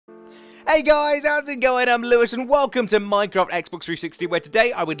Hey guys, how's it going? I'm Lewis and welcome to Minecraft Xbox 360, where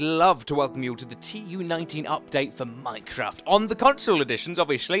today I would love to welcome you to the TU19 update for Minecraft on the console editions,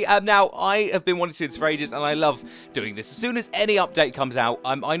 obviously. Now, I have been wanting to do this for ages and I love doing this. As soon as any update comes out,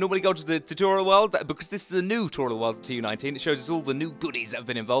 I normally go to the tutorial world because this is a new tutorial world for TU19. It shows us all the new goodies that have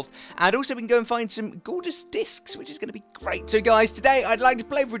been involved, and also we can go and find some gorgeous discs, which is going to be great. So guys, today I'd like to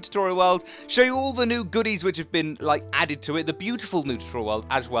play through tutorial world, show you all the new goodies which have been added to it, the beautiful new tutorial world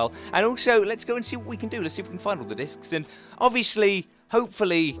as well, and also let's go and see what we can do. Let's see if we can find all the discs, and obviously,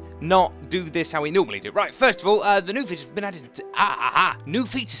 hopefully, not do this how we normally do. Right, first of all, the new features have been added to... New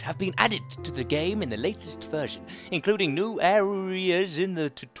features have been added to the game in the latest version, including new areas in the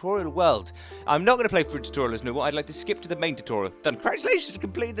tutorial world. I'm not going to play through tutorial as normal. I'd like to skip to the main tutorial. Done. Congratulations,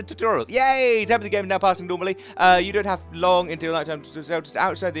 completed the tutorial. Yay! Time of the game is now passing normally. You don't have long until night time to just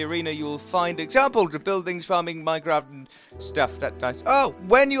outside the arena. You will find examples of buildings, farming, Minecraft, and stuff. That's nice. Oh,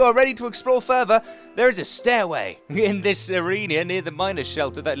 when you are ready to explore further, there is a stairway in this arena near the miner's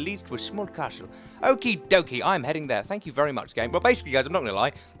shelter that leads to a small castle. Okie dokie, I'm heading there. Thank you very much, game. Well, basically, guys, I'm not going to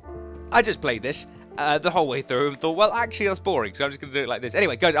lie. I just played this the whole way through and thought, well, actually, that's boring, so I'm just going to do it like this.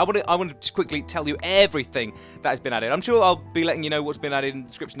 Anyway, guys, I want to just quickly tell you everything that has been added. I'm sure I'll be letting you know what's been added in the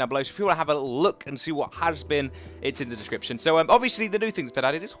description down below, so if you want to have a little look and see what has been, it's in the description. So, obviously, the new thing's been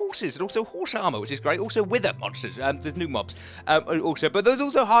added is horses, and also horse armor, which is great. Also, wither monsters. There's new mobs. Also, but there's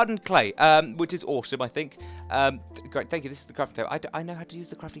also hardened clay, which is awesome, I think. Great, thank you. This is the crafting table. I know how to use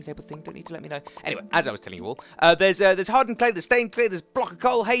the crafting table thing. Don't need to let me know. Anyway, as I was telling you all, there's hardened clay, there's stained clay, there's block of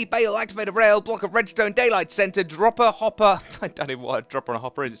coal, hay, bale, activator rail, block of redstone, daylight center, dropper, hopper. I don't even know what a dropper and a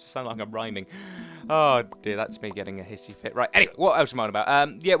hopper is. It just sounds like I'm rhyming. Oh dear, that's me getting a hissy fit. Right, anyway, what else am I on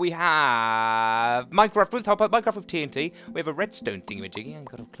about? Yeah, we have Minecraft with hopper, Minecraft with TNT. We have a redstone thingamajiggy. I ain't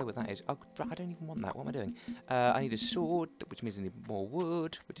got a clue what that is. Oh, I don't even want that. What am I doing? I need a sword, which means I need more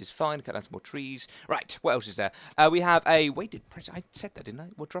wood, which is fine. Cut down some more trees. Right, what else is there? We have a weighted pressure. I said that, didn't I?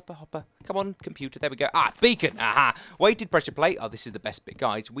 Well, dropper, hopper. Come on, computer. There we go. Beacon. Aha. Weighted pressure plate. Oh, this is the best bit,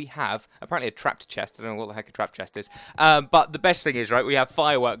 guys. We have apparently a trapped chest. I don't know what the heck a trapped chest is. But the best thing is, right, we have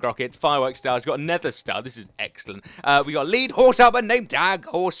Firework Rocket, Firework Star. It's got a Nether Star. This is excellent. We got lead horse armor, name tag,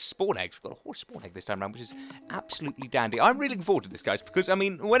 horse spawn eggs. We've got a horse spawn egg this time around, which is absolutely dandy. I'm really looking forward to this, guys, because, I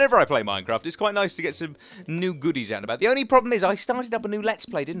mean, whenever I play Minecraft, it's quite nice to get some new goodies out and about. The only problem is I started up a new Let's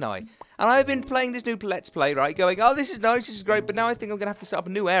Play, didn't I? And I've been playing this new Let's Play, right, going, oh, this is nice, this is great, but now I think I'm going to have to set up a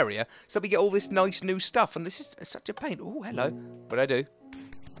new area so that we get all this nice new stuff, and this is such a pain. Oh, hello. What did I do?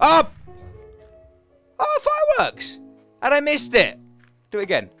 Oh! Oh, fireworks! And I missed it. Do it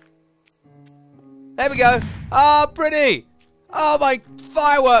again. There we go. Oh, pretty. Oh, my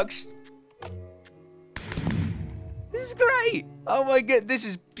fireworks. This is great. Oh, my god. This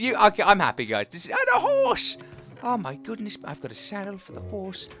is beautiful. Okay, I'm happy, guys. This is... And a horse. Oh, my goodness. I've got a saddle for the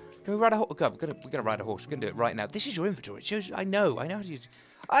horse. Can we ride a horse? God, we're gonna ride a horse. We're going to do it right now. This is your inventory. It shows... I know how to use it.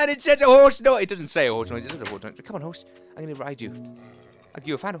 And it says a horse. No, it doesn't say a horse noise. It does a horse noise. Come on, horse. I'm going to ride you.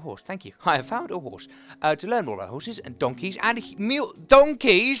 You have found a horse. Thank you. I have found a horse. To learn more about horses and donkeys and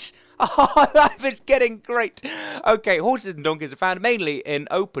donkeys. Oh, life is getting great. Okay, horses and donkeys are found mainly in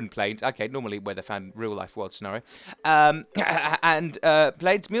open plains. Okay, normally where they're found in real life world scenario. And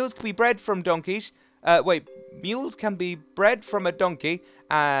plains. Mules can be bred from donkeys. Mules can be bred from a donkey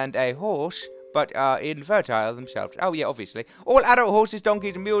and a horse, but are infertile themselves. Oh, yeah, obviously. All adult horses,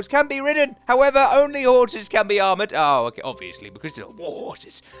 donkeys, and mules can be ridden. However, only horses can be armoured. Oh, okay, obviously, because they're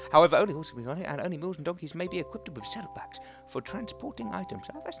horses. However, only horses can be armoured, and only mules and donkeys may be equipped with saddlebags for transporting items.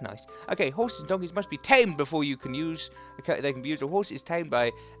 Oh, that's nice. Okay, horses and donkeys must be tamed before you can use... Okay, they can be used. A horse is tamed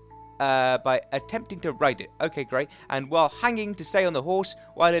by attempting to ride it. Okay, great. And while hanging to stay on the horse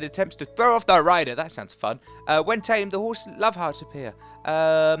while it attempts to throw off the rider. That sounds fun. When tamed, the horse love hearts appear.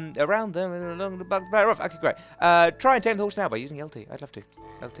 Around them and along the back. Okay, great. Try and tame the horse now by using LT. I'd love to.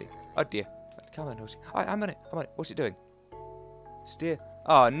 LT. Oh dear. Come on, horsey. I'm on it. I'm on it. What's it doing? Steer.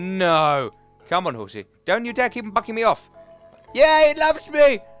 Oh no. Come on, horsey. Don't you dare keep bucking me off. Yeah, it loves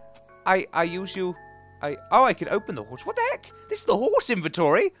me. I use you. I can open the horse. What the heck? This is the horse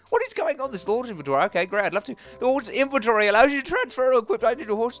inventory. What is going on? This is the horse inventory. Okay, great. I'd love to. The horse inventory allows you to transfer or equip items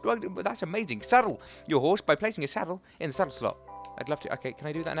to a horse. That's amazing. Saddle your horse by placing a saddle in the saddle slot. I'd love to. Okay, can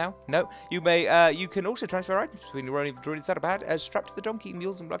I do that now? No. You may. You can also transfer items between your own inventory and saddle pad strapped to the donkey,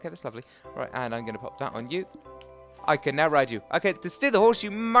 mules, and okay, that's lovely. Right, and I'm going to pop that on you. I can now ride you. Okay, to steer the horse,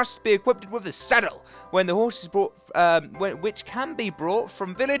 you must be equipped with a saddle. When the horse is brought, which can be brought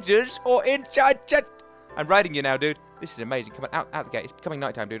from villagers or inside. I'm riding you now, dude. This is amazing. Come on, out the gate. It's becoming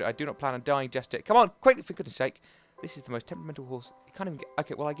nighttime, dude. I do not plan on dying just yet. Come on, quick, for goodness sake. This is the most temperamental horse. You can't even get...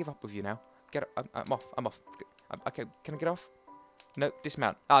 Okay, well, I give up with you now. Get up. I'm off. I'm off. Okay, can I get off? No,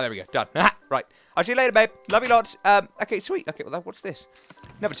 dismount. Oh, there we go. Done. Right. I'll see you later, babe. Love you lots. Okay, sweet. Okay, well, what's this?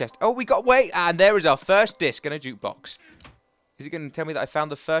 Another chest. Oh, we got away. And there is our first disc and a jukebox. Is it going to tell me that I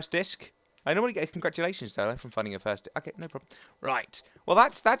found the first disc? I normally get congratulations, though, from finding a first disc. Okay, no problem. Right. Well,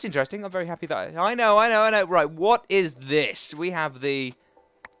 that's interesting. I'm very happy that I know. Right. What is this? We have the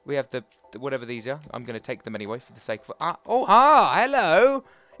whatever these are. I'm going to take them anyway for the sake of... hello.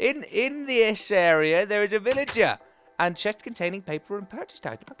 In this area, there is a villager. And chest containing paper and purchased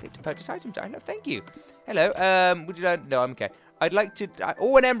items. Okay, to purchase items. I know. Thank you. Hello. Would you like... No, I'm okay. I'd like to...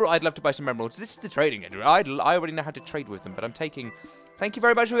 an emerald. I'd love to buy some emeralds. This is the trading area. I already know how to trade with them, but I'm taking... Thank you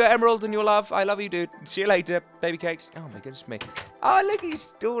very much for your emerald and your love. I love you, dude. See you later, baby cakes. Oh, my goodness me. Oh, look,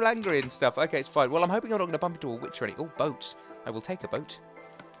 he's all angry and stuff. Okay, it's fine. Well, I'm hoping I'm not going to bump into a witch or any... Oh, boats. I will take a boat.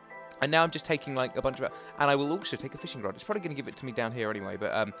 And now I'm just taking, like, a bunch of... And I will also take a fishing rod. It's probably going to give it to me down here anyway.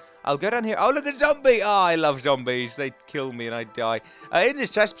 But I'll go down here. Oh, look at zombie! Oh, I love zombies. They kill me and I die. In this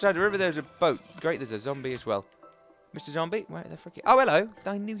chest beside the river, there's a boat. Great, there's a zombie as well. Mr. Zombie? Where the frick? Oh, hello.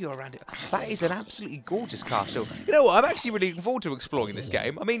 I knew you were around it. That is an absolutely gorgeous castle. You know what? I'm actually really looking forward to exploring this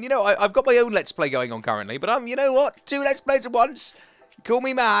game. I mean, you know, I've got my own Let's Play going on currently. But you know what? 2 Let's Plays at once. Call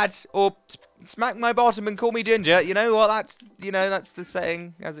me mad. Or... smack my bottom and call me ginger. You know what? That's the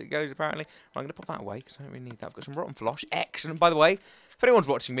saying as it goes, apparently. Right, I'm going to pop that away because I don't really need that. I've got some rotten flosh. Excellent. By the way, if anyone's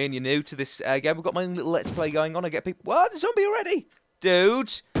watching me and you're new to this game, we've got my own little Let's Play going on. I get people... What? The zombie already?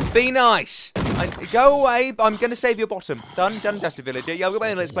 Dude, be nice. Go away. I'm going to save your bottom. Done, dusted villager. Yeah, I've got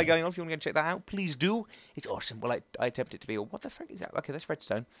my own Let's Play going on. If you want to go and check that out, please do. It's awesome. Well, I attempt it to be. What the frick is that? Okay, that's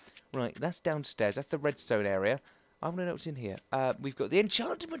redstone. Right, that's downstairs. That's the redstone area. I want to know what's in here. We've got the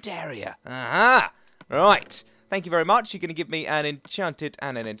enchantment area. Aha! Right. Thank you very much. You're going to give me an enchanted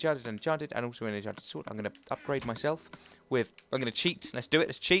and an enchanted and also an enchanted sword. I'm going to upgrade myself with... I'm going to cheat. Let's do it.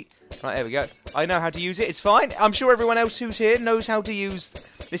 Let's cheat. Right, there we go. I know how to use it. It's fine. I'm sure everyone else who's here knows how to use...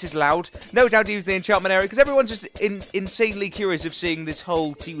 This is loud. Knows how to use the enchantment area because everyone's just insanely curious of seeing this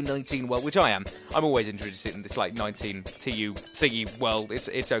whole TU19 world, which I am. I'm always interested in this, like, 19 TU thingy world.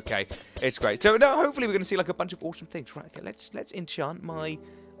 It's okay. It's great. So, no, hopefully we're going to see, like, a bunch of awesome things. Right, okay, let's enchant my...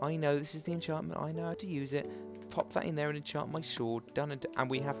 I know this is the enchantment. I know how to use it. Pop that in there and enchant my sword. Done and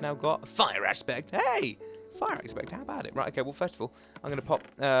we have now got a fire aspect. Hey! Fire aspect. How about it? Right, okay, well, first of all, I'm going to pop...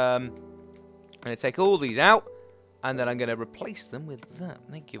 I'm going to take all these out. And then I'm going to replace them with that.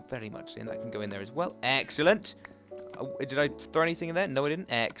 Thank you very much. And that can go in there as well. Excellent. Did I throw anything in there? No, I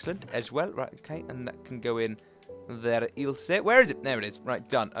didn't. Excellent. As well. Right, okay. And that can go in there. You'll see it. Where is it? There it is. Right,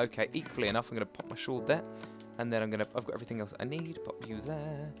 done. Okay, equally enough, I'm going to pop my sword there. And then I've got everything else I need. Pop you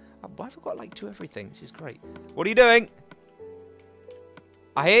there. Why have I got like 2 everything? This is great. What are you doing?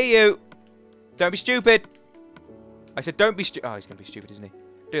 I hear you. Don't be stupid. I said don't be stupid. Oh, he's going to be stupid, isn't he?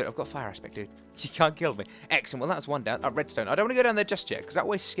 Dude, I've got fire aspect, dude. You can't kill me. Excellent. Well, that's one down. Redstone. I don't want to go down there just yet, because that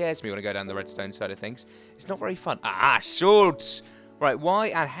always scares me when I go down the redstone side of things. It's not very fun. Ah, swords. Right, why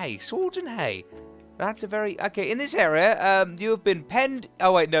and hay? Swords and hay. That's a very... Okay, in this area, you have been penned...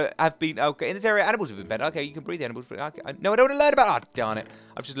 Oh, wait, no, I've been... Okay, in this area, animals have been penned. Okay, you can breed the animals. But okay, no, I don't want to learn about... Oh, darn it.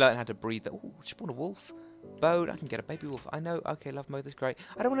 I've just learned how to breed the... Oh, spawn a wolf. Bone. I can get a baby wolf. I know. Okay, love mode. That's great.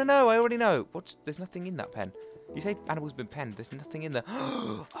 I don't want to know. I already know. There's nothing in that pen. You say animals been penned. There's nothing in there.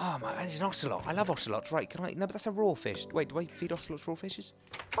 Oh, my... There's an ocelot. I love ocelots. Right, can I... No, but that's a raw fish. Wait, do I feed ocelots raw fishes?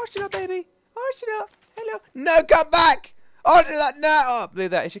 Ocelot, baby. Ocelot. Hello. No, come back. Ocelot, no. Oh, do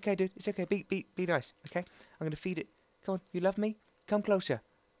that. It's okay, dude. It's okay. Be nice. Okay? I'm going to feed it. Come on. You love me? Come closer.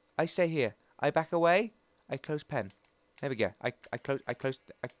 I stay here. I back away. I close pen. There we go. I close... For goodness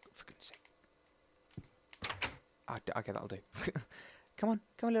sake. Oh, okay, that'll do. Come on,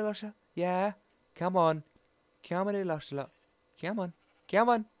 little ocelot. Yeah, come on, little ocelot. Come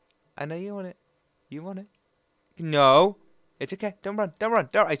on. I know you want it. You want it. No, it's okay. Don't run.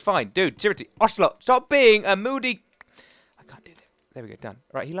 It's fine, dude. Seriously, ocelot, stop being a moody. I can't do that. There we go. Done.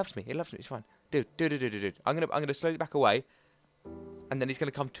 Right, he loves me. It's fine, dude. I'm gonna slowly back away, and then he's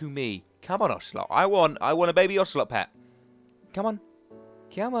gonna come to me. Come on, ocelot. I want a baby ocelot pet. Come on,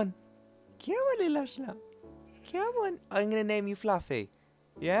 little ocelot. Come on. I'm going to name you Fluffy.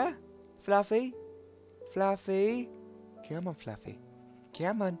 Yeah? Fluffy? Come on, Fluffy.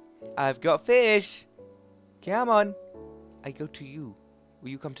 Come on. I've got fish. Come on. I go to you. Will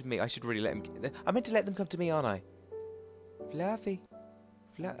you come to me? I should really let him... I meant to let them come to me, aren't I? Fluffy.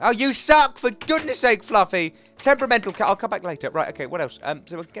 Oh, you suck! For goodness sake, Fluffy. Temperamental cat. I'll come back later. Right, okay, what else?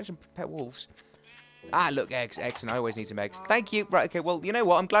 So we can get some pet wolves. Ah, look, eggs, and I always need some eggs. Thank you. Right, okay, well, you know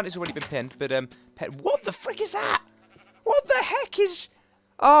what? I'm glad it's already been pinned, but, what the frick is that? What the heck is...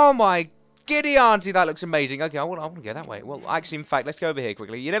 Oh, my giddy auntie, that looks amazing. Okay, I want to go that way. Well, actually, in fact, let's go over here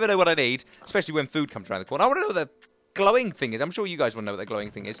quickly. You never know what I need, especially when food comes around the corner. I want to know glowing thing is. I'm sure you guys want to know what the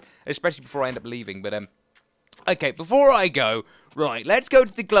glowing thing is, especially before I end up leaving. But okay, before I go, right, let's go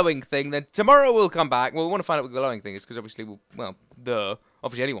to the glowing thing. Then tomorrow we'll come back. Well, we want to find out what the glowing thing is because obviously,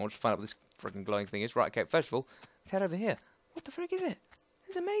 obviously anyone wants to find out what this freaking glowing thing is. Right, okay, first of all, let's head over here. What the frick is it?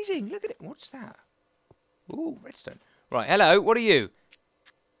 It's amazing. Look at it. What's that? Ooh, redstone. Right, hello. What are you?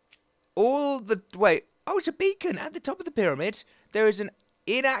 Wait. Oh, it's a beacon at the top of the pyramid. There is an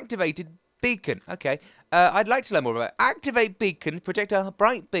inactivated beacon. Okay. I'd like to learn more about it. Activate beacon, project a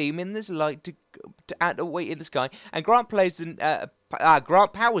bright beam in this light to wait in the sky, and grant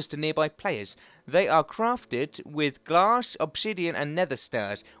powers to nearby players. They are crafted with glass, obsidian, and nether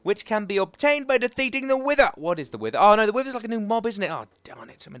stars, which can be obtained by defeating the Wither. What is the Wither? Oh no, the Wither's like a new mob, isn't it? Oh darn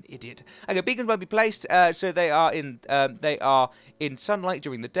it, I'm an idiot. Okay, beacons won't be placed, so they are in sunlight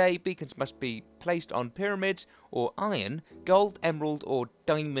during the day. Beacons must be placed on pyramids or iron, gold, emerald, or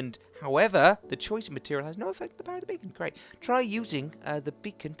diamond. However, the choice of material has no effect on the power of the beacon. Great. Try using the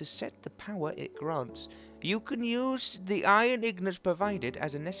beacon to set the power it grants. You can use the iron ingots provided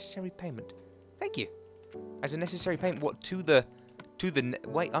as a necessary payment. Thank you. As a necessary payment, what,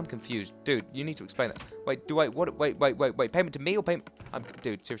 wait, I'm confused. Dude, you need to explain that. Wait, wait, payment to me or payment?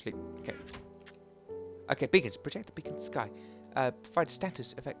 Dude, seriously. Okay. Okay, beacons. Project the beacon sky. Provide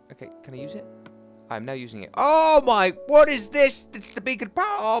status effect. Okay, can I use it? I'm now using it. Oh my, what is this? It's the beacon power.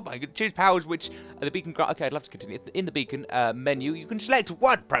 Oh my god, choose powers which the beacon grant. Okay, I'd love to continue. In the beacon menu, you can select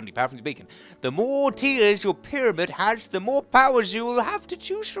one primary power from the beacon. The more tiers your pyramid has, the more powers you will have to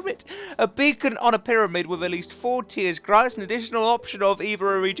choose from it. A beacon on a pyramid with at least 4 tiers grants an additional option of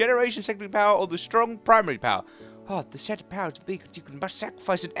either a regeneration secondary power or the strong primary power. Oh, the set of powers of beacons, you must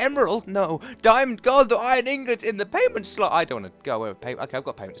sacrifice an emerald, no, diamond, gold, or iron ingot in the payment slot. I don't want to go away with payment. Okay, I've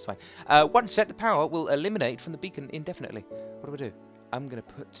got payment, it's fine. Once set, the power will eliminate from the beacon indefinitely. What do I do? I'm going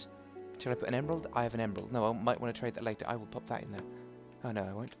to put... Should I put an emerald? I have an emerald. No, I might want to trade that later. I will pop that in there. Oh, no,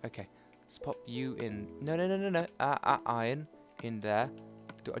 I won't. Okay. Let's pop you in... No. Iron in there.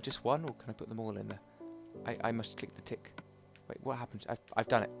 Do I just one, or can I put them all in there? I must click the tick. Wait, what happens? I've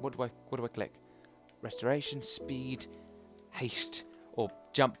done it. What do I click? Restoration, speed, haste, or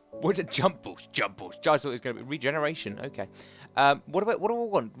jump. What's it? Jump boost. Jump boost. I thought it was going to be regeneration. Okay. What do I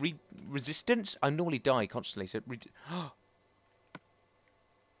want? Resistance? I normally die constantly. So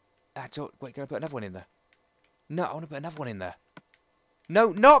that's all. Wait, can I put another one in there? No, I want to put another one in there.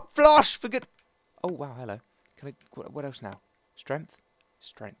 No, not flush. For good. Oh wow, hello. Can I? What else now? Strength.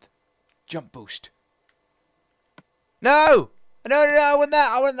 Jump boost. No. No, I want that.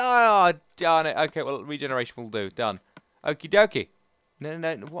 Oh, darn it. Okay, well, regeneration will do. Done. Okie dokie. No.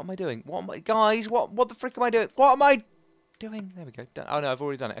 What am I doing? Guys, what the frick am I doing? What am I doing? There we go. Done. Oh, no, I've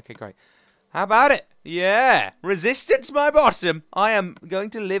already done it. Okay, great. How about it? Yeah. Resistance, my bottom. I am going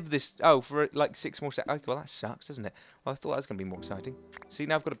to live this... Oh, for like 6 more seconds. Okay, well, that sucks, doesn't it? Well, I thought that was going to be more exciting. See,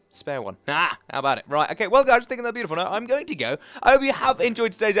 now I've got a spare one. How about it? Right, okay. Well, guys, thinking they're beautiful now. I'm going to go. I hope you have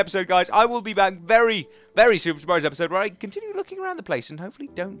enjoyed today's episode, guys. I will be back very, very soon for tomorrow's episode where I continue looking around the place and hopefully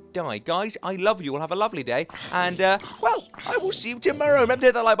don't die. Guys, I love you all. Have a lovely day. And, well, I will see you tomorrow. Remember to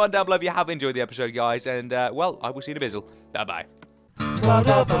hit that like button down below if you have enjoyed the episode, guys. And, well, I will see you in a bizzle. Bye-bye. Blah,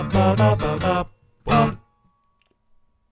 blah, blah, blah, blah, blah, blah.